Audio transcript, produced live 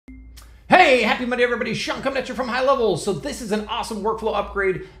Hey, happy Monday, everybody. Sean coming at you from High Levels. So this is an awesome workflow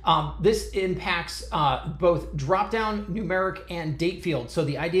upgrade. This impacts both Dropdown, Numeric, and Date fields. So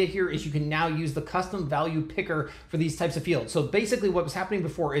the idea here is you can now use the custom value picker for these types of fields. So basically what was happening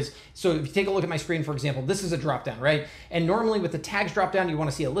before is, so if you take a look at my screen, for example, this is a dropdown, right? And normally with the tags dropdown, you want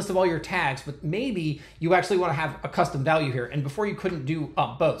to see a list of all your tags, but maybe you actually want to have a custom value here. And before you couldn't do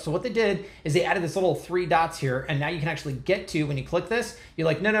both. So what they did is they added this little 3 dots here, and now you can actually get to, when you click this, you're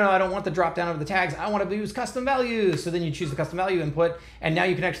like, no, I don't want the drop down of the tags. I want to use custom values. So then you choose the custom value input, and now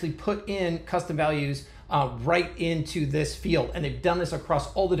you can actually put in custom values right into this field. And they've done this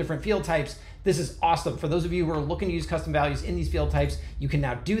across all the different field types. This is awesome. For those of you who are looking to use custom values in these field types, you can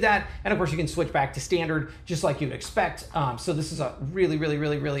now do that. And of course, you can switch back to standard, just like you'd expect. So this is a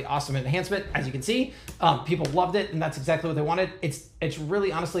really awesome enhancement. As you can see, people loved it, and that's exactly what they wanted. It's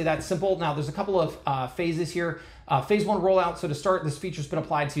really honestly that simple. Now, there's a couple of phases here. Phase 1 rollout. So to start, this feature's been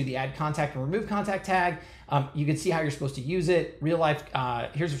applied to the add contact and remove contact tag. You can see how you're supposed to use it. Real life,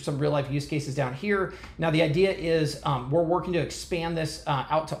 here's some real life use cases down here. Now the idea is we're working to expand this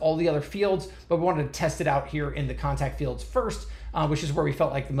out to all the other fields, but we wanted to test it out here in the contact fields first, which is where we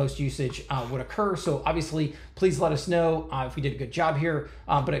felt like the most usage would occur. So obviously, please let us know if we did a good job here,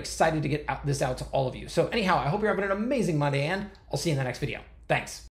 but excited to get this out to all of you. So anyhow, I hope you're having an amazing Monday, and I'll see you in the next video. Thanks.